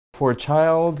For a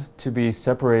child to be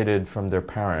separated from their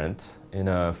parent in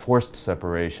a forced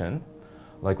separation,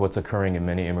 like what's occurring in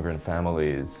many immigrant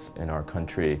families in our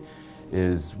country,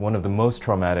 is one of the most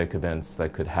traumatic events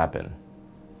that could happen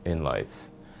in life.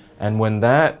 And when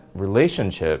that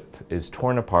relationship is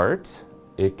torn apart,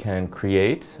 it can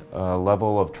create a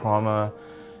level of trauma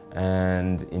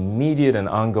and immediate and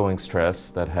ongoing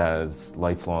stress that has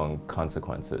lifelong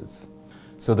consequences.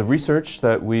 So the research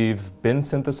that we've been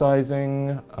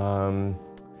synthesizing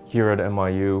here at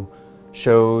NYU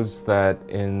shows that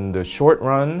in the short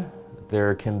run,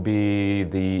 there can be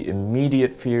the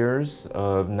immediate fears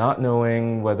of not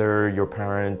knowing whether your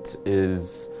parent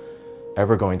is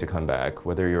ever going to come back,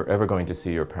 whether you're ever going to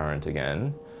see your parent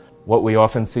again. What we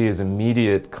often see is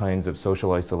immediate kinds of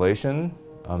social isolation,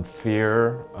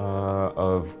 fear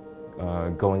of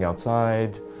going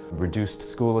outside, reduced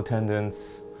school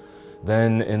attendance.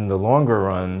 Then in the longer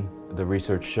run, the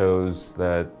research shows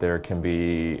that there can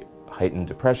be heightened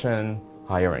depression,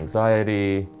 higher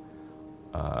anxiety,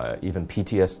 even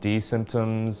PTSD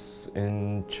symptoms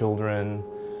in children,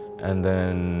 and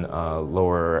then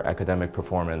lower academic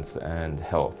performance and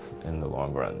health in the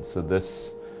long run. So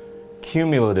this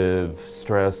cumulative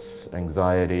stress,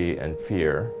 anxiety, and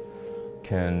fear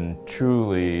can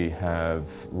truly have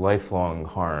lifelong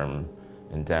harm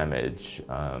and damage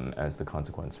as the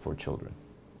consequence for children.